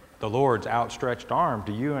the Lord's outstretched arm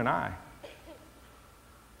to you and I.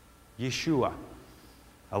 Yeshua.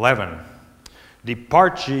 11.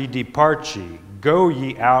 Depart ye, go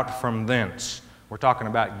ye out from thence. We're talking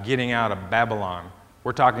about getting out of Babylon.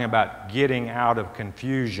 We're talking about getting out of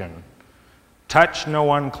confusion. Touch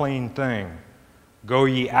no unclean thing. Go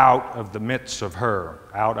ye out of the midst of her,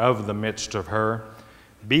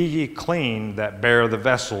 Be ye clean that bear the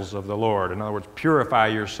vessels of the Lord. In other words, purify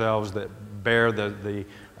yourselves that bear the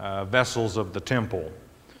vessels of the temple.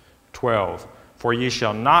 12. For ye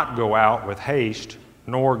shall not go out with haste,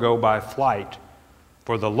 nor go by flight.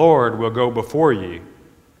 For the Lord will go before you,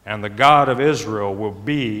 and the God of Israel will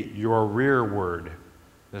be your rearward.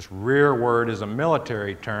 This rearward is a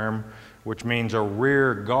military term, which means a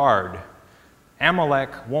rear guard. Amalek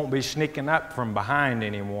won't be sneaking up from behind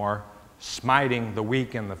anymore, smiting the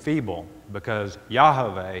weak and the feeble, because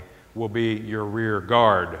Yahweh will be your rear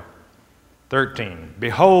guard. 13,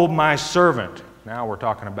 behold my servant, now we're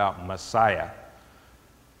talking about Messiah,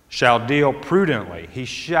 shall deal prudently. He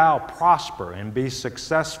shall prosper and be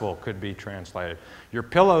successful, could be translated. Your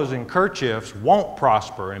pillows and kerchiefs won't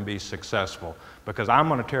prosper and be successful because I'm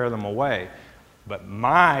going to tear them away. But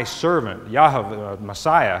my servant, Yahweh,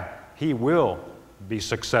 Messiah, he will be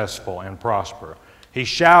successful and prosper. He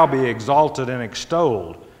shall be exalted and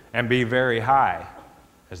extolled and be very high.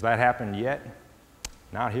 Has that happened yet?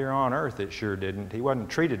 Not here on earth, it sure didn't. He wasn't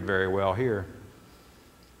treated very well here.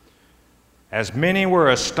 As many were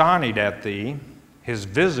astonished at thee, his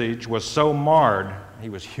visage was so marred, he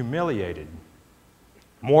was humiliated,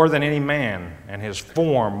 more than any man, and his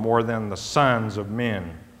form more than the sons of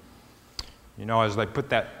men. You know, as they put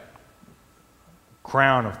that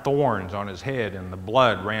crown of thorns on his head and the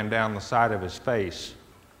blood ran down the side of his face,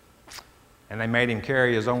 and they made him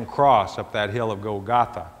carry his own cross up that hill of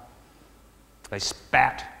Golgotha. They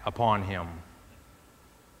spat upon him.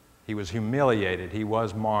 He was humiliated. He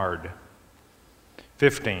was marred.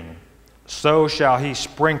 15, so shall he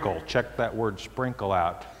sprinkle. Check that word sprinkle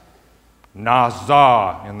out.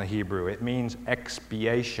 Nazah in the Hebrew. It means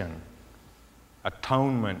expiation,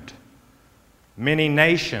 atonement. Many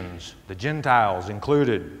nations, the Gentiles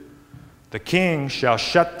included, the kings shall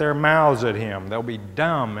shut their mouths at him. They'll be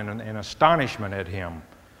dumb in astonishment at him.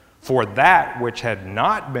 For that which had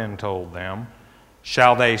not been told them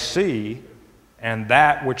shall they see, and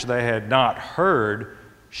that which they had not heard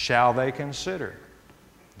shall they consider.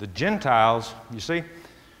 The Gentiles, you see,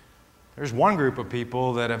 there's one group of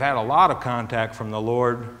people that have had a lot of contact from the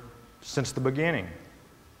Lord since the beginning.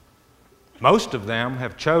 Most of them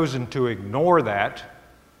have chosen to ignore that.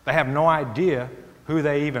 They have no idea who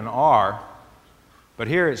they even are. But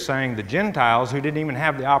here it's saying the Gentiles, who didn't even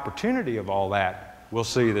have the opportunity of all that, will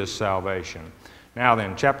see this salvation. Now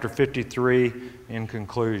then, chapter 53 in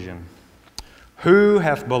conclusion. Who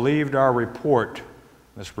hath believed our report?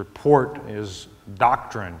 This report is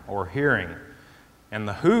doctrine or hearing. And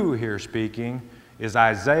the who here speaking is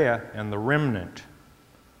Isaiah and the remnant.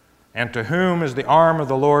 And to whom is the arm of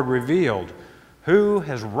the Lord revealed? Who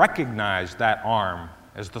has recognized that arm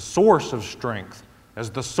as the source of strength, as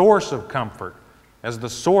the source of comfort, as the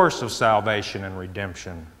source of salvation and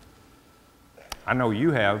redemption? I know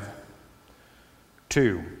you have.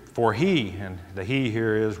 2, for he, and the he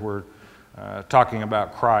here is we're talking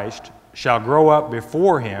about Christ, shall grow up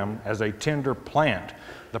before him as a tender plant.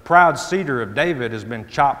 The proud cedar of David has been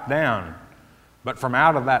chopped down, but from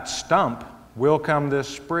out of that stump will come this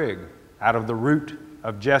sprig, out of the root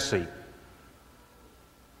of Jesse.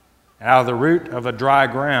 Out of the root of a dry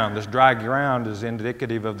ground. This dry ground is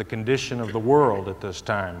indicative of the condition of the world at this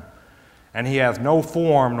time. And he hath no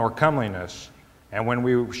form nor comeliness, and when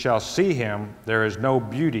we shall see him, there is no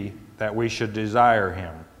beauty that we should desire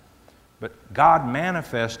him. But God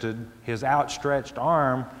manifested his outstretched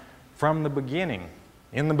arm from the beginning.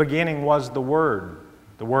 In the beginning was the Word.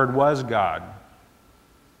 The Word was God.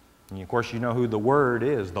 And of course, you know who the Word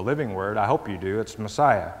is, the living Word. I hope you do. It's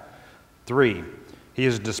Messiah. 3, he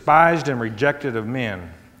is despised and rejected of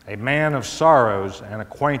men, a man of sorrows and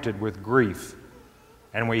acquainted with grief.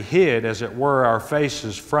 And we hid, as it were, our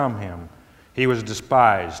faces from him. He was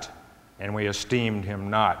despised, and we esteemed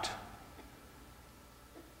him not.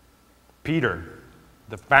 Peter,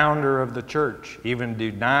 the founder of the church, even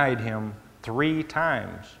denied him 3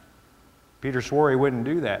 times. Peter swore he wouldn't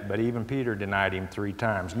do that, but even Peter denied him 3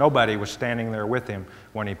 times. Nobody was standing there with him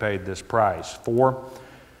when he paid this price. 4,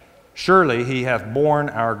 surely he hath borne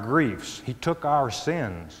our griefs. He took our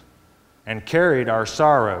sins and carried our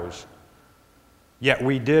sorrows. Yet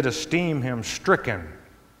we did esteem him stricken,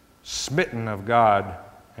 smitten of God,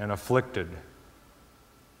 and afflicted.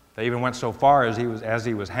 They even went so far as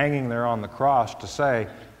he was hanging there on the cross to say,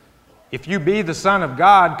 if you be the Son of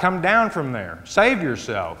God, come down from there. Save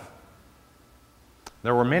yourself.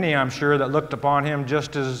 There were many, I'm sure, that looked upon him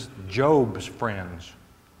just as Job's friends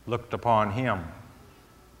looked upon him.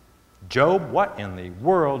 Job, what in the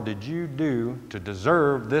world did you do to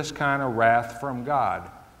deserve this kind of wrath from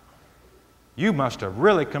God? You must have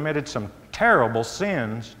really committed some terrible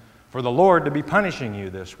sins for the Lord to be punishing you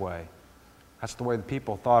this way. That's the way the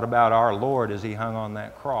people thought about our Lord as he hung on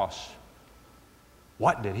that cross.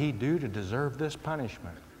 What did he do to deserve this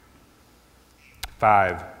punishment?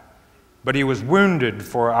 5. But he was wounded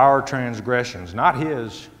for our transgressions, not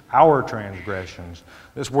his, our transgressions.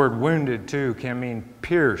 This word wounded, too, can mean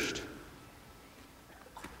pierced.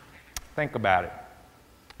 Think about it.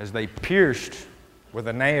 As they pierced with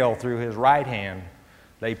a nail through his right hand,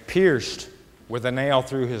 they pierced with a nail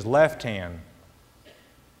through his left hand.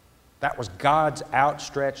 That was God's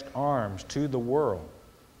outstretched arms to the world.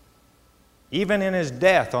 Even in his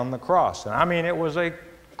death on the cross. And I mean, it was a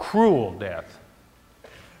cruel death.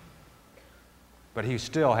 But he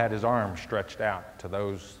still had his arms stretched out to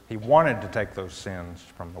those. He wanted to take those sins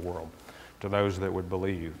from the world, to those that would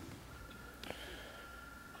believe.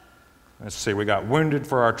 Let's see, we got wounded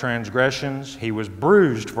for our transgressions. He was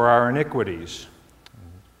bruised for our iniquities.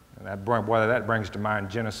 And that brings to mind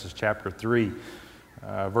Genesis chapter 3,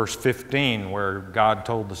 verse 15, where God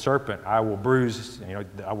told the serpent, I will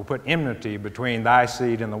put enmity between thy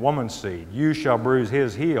seed and the woman's seed. You shall bruise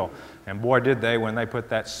his heel. And boy, did they when they put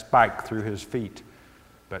that spike through his feet.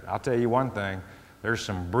 But I'll tell you one thing, there's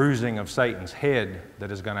some bruising of Satan's head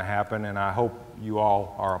that is going to happen, and I hope you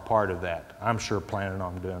all are a part of that. I'm sure planning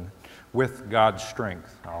on doing it. With God's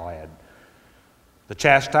strength, I'll add. The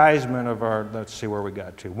chastisement of our, let's see where we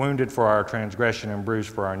got to. Wounded for our transgression and bruised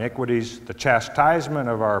for our iniquities. The chastisement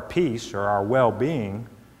of our peace, or our well-being,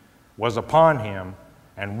 was upon him,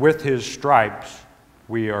 and with his stripes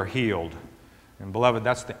we are healed. And beloved,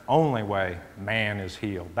 that's the only way man is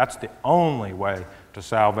healed. That's the only way to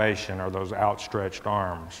salvation, are those outstretched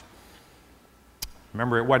arms.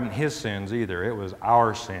 Remember, it wasn't his sins either. It was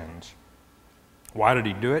our sins. Why did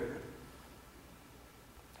he do it?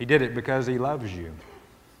 He did it because he loves you.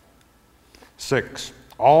 6,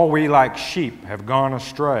 all we like sheep have gone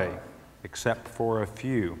astray, except for a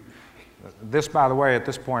few. This, by the way, at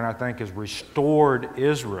this point, I think, is restored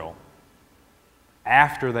Israel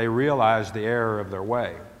after they realized the error of their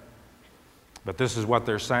way. But this is what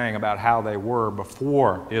they're saying about how they were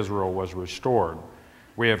before Israel was restored.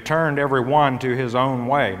 We have turned every one to his own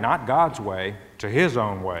way, not God's way, to his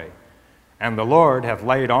own way. And the Lord hath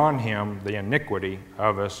laid on him the iniquity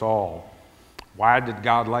of us all. Why did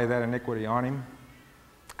God lay that iniquity on him?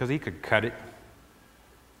 Because he could cut it.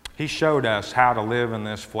 He showed us how to live in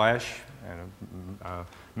this flesh. And,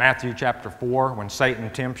 Matthew chapter 4, when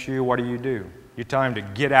Satan tempts you, what do? You tell him to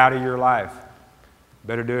get out of your life.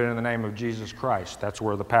 Better do it in the name of Jesus Christ. That's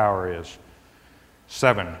where the power is.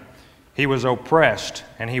 7, he was oppressed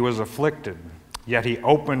and he was afflicted, yet he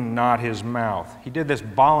opened not his mouth. He did this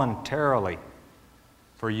voluntarily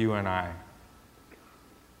for you and I.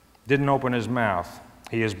 Didn't open his mouth.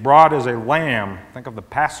 He is brought as a lamb, think of the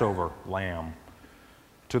Passover lamb,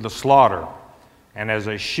 to the slaughter, and as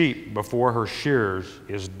a sheep before her shearers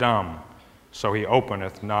is dumb, so he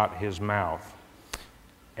openeth not his mouth.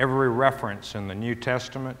 Every reference in the New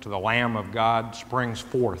Testament to the Lamb of God springs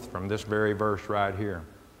forth from this very verse right here.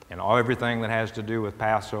 And everything that has to do with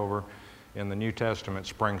Passover in the New Testament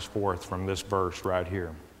springs forth from this verse right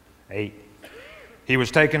here. 8, he was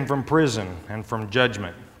taken from prison and from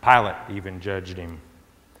judgment. Pilate even judged him.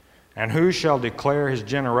 And who shall declare his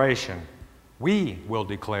generation? We will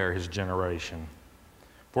declare his generation.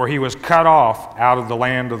 For he was cut off out of the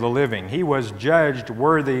land of the living. He was judged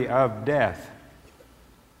worthy of death.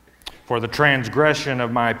 For the transgression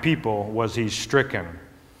of my people was he stricken.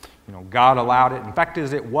 God allowed it. In fact,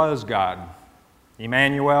 it was God.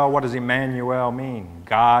 Emmanuel, what does Emmanuel mean?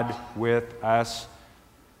 God with us.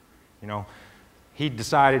 He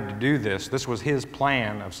decided to do this. This was his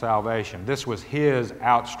plan of salvation. This was his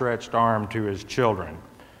outstretched arm to his children.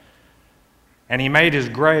 And he made his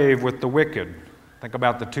grave with the wicked. Think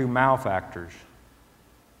about the 2 malefactors.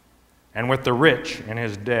 And with the rich in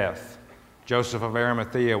his death. Joseph of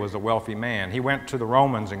Arimathea was a wealthy man. He went to the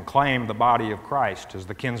Romans and claimed the body of Christ as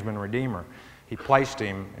the kinsman redeemer. He placed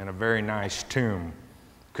him in a very nice tomb.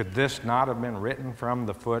 Could this not have been written from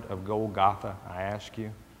the foot of Golgotha, I ask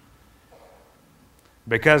you?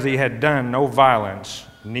 Because he had done no violence,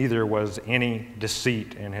 neither was any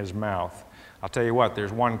deceit in his mouth. I'll tell you what,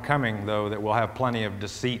 there's one coming, though, that will have plenty of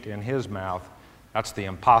deceit in his mouth. That's the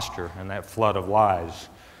impostor and that flood of lies.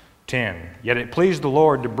 10, yet it pleased the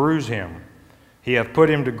Lord to bruise him. He hath put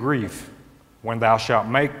him to grief. When thou shalt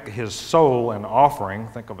make his soul an offering,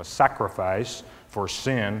 think of a sacrifice for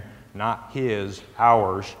sin, not his,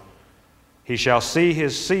 ours, he shall see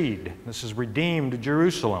his seed. This is redeemed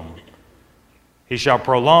Jerusalem. He shall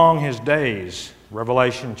prolong his days.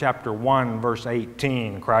 Revelation chapter 1, verse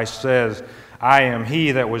 18, Christ says, I am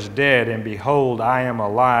he that was dead, and behold, I am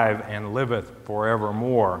alive and liveth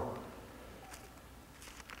forevermore.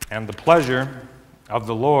 And the pleasure of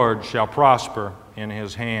the Lord shall prosper in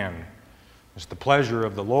his hand. It's the pleasure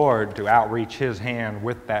of the Lord to outreach His hand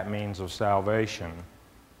with that means of salvation.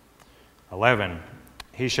 11,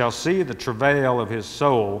 he shall see the travail of his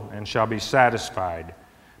soul and shall be satisfied.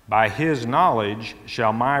 By his knowledge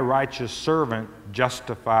shall my righteous servant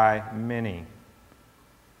justify many,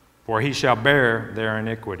 for he shall bear their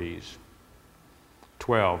iniquities.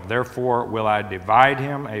 12, therefore will I divide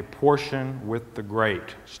him a portion with the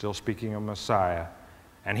great, still speaking of Messiah,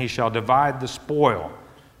 and he shall divide the spoil.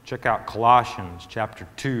 Check out Colossians chapter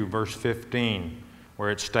 2, verse 15,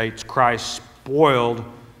 where it states Christ spoiled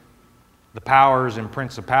the powers and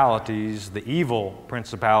principalities, the evil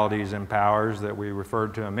principalities and powers that we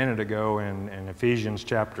referred to a minute ago in Ephesians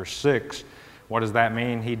chapter 6. What does that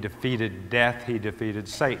mean? He defeated death. He defeated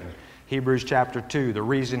Satan. Hebrews chapter 2, the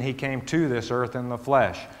reason he came to this earth in the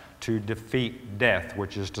flesh, to defeat death,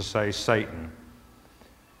 which is to say Satan.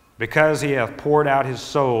 Because he hath poured out his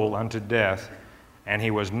soul unto death, and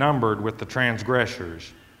he was numbered with the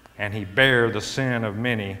transgressors, and he bare the sin of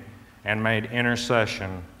many, and made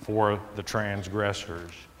intercession for the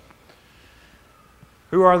transgressors.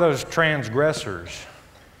 Who are those transgressors?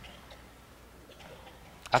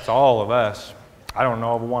 That's all of us. I don't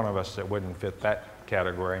know of one of us that wouldn't fit that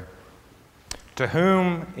category. To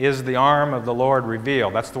whom is the arm of the Lord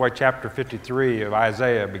revealed? That's the way chapter 53 of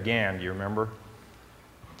Isaiah began, do you remember?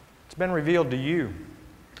 It's been revealed to you.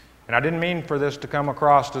 And I didn't mean for this to come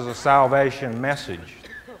across as a salvation message.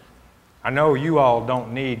 I know you all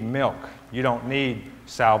don't need milk. You don't need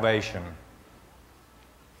salvation.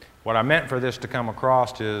 What I meant for this to come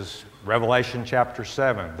across is Revelation chapter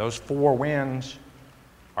 7. Those four winds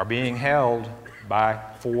are being held by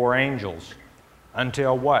four angels.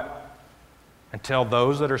 Until what? Until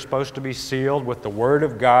those that are supposed to be sealed with the Word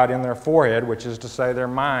of God in their forehead, which is to say their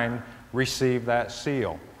mind, receive that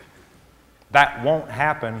seal. That won't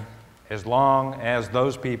happen as long as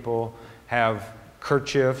those people have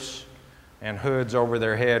kerchiefs and hoods over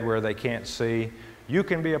their head where they can't see. You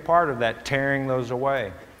can be a part of that, tearing those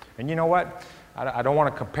away. And you know what? I don't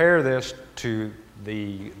want to compare this to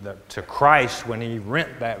to Christ when He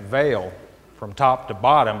rent that veil from top to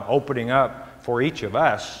bottom, opening up for each of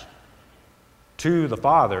us to the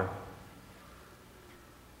Father.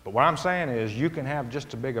 But what I'm saying is you can have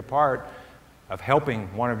just as big a part of helping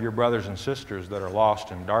one of your brothers and sisters that are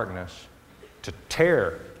lost in darkness to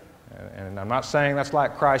tear. And I'm not saying that's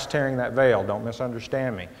like Christ tearing that veil, don't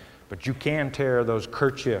misunderstand me. But you can tear those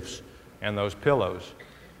kerchiefs and those pillows.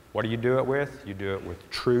 What do you do it with? You do it with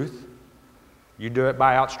truth. You do it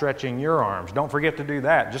by outstretching your arms. Don't forget to do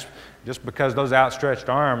that. Just because those outstretched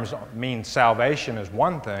arms mean salvation is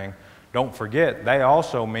one thing, don't forget they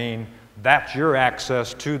also mean that's your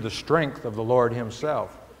access to the strength of the Lord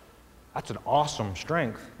Himself. That's an awesome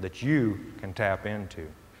strength that you can tap into.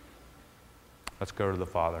 Let's go to the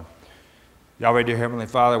Father. Yahweh, dear Heavenly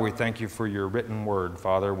Father, we thank you for your written word,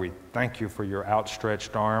 Father. We thank you for your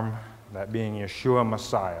outstretched arm, that being Yeshua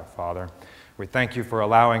Messiah, Father. We thank you for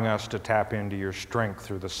allowing us to tap into your strength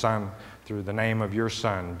through the Son, through the name of your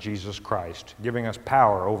Son, Jesus Christ, giving us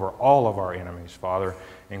power over all of our enemies, Father,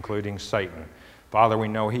 including Satan. Father, we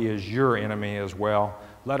know he is your enemy as well.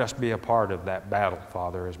 Let us be a part of that battle,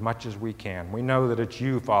 Father, as much as we can. We know that it's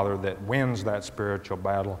you, Father, that wins that spiritual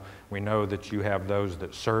battle. We know that you have those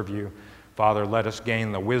that serve you. Father, let us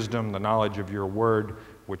gain the wisdom, the knowledge of your word,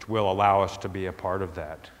 which will allow us to be a part of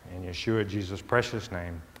that. In Yeshua, Jesus' precious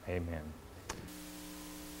name, amen.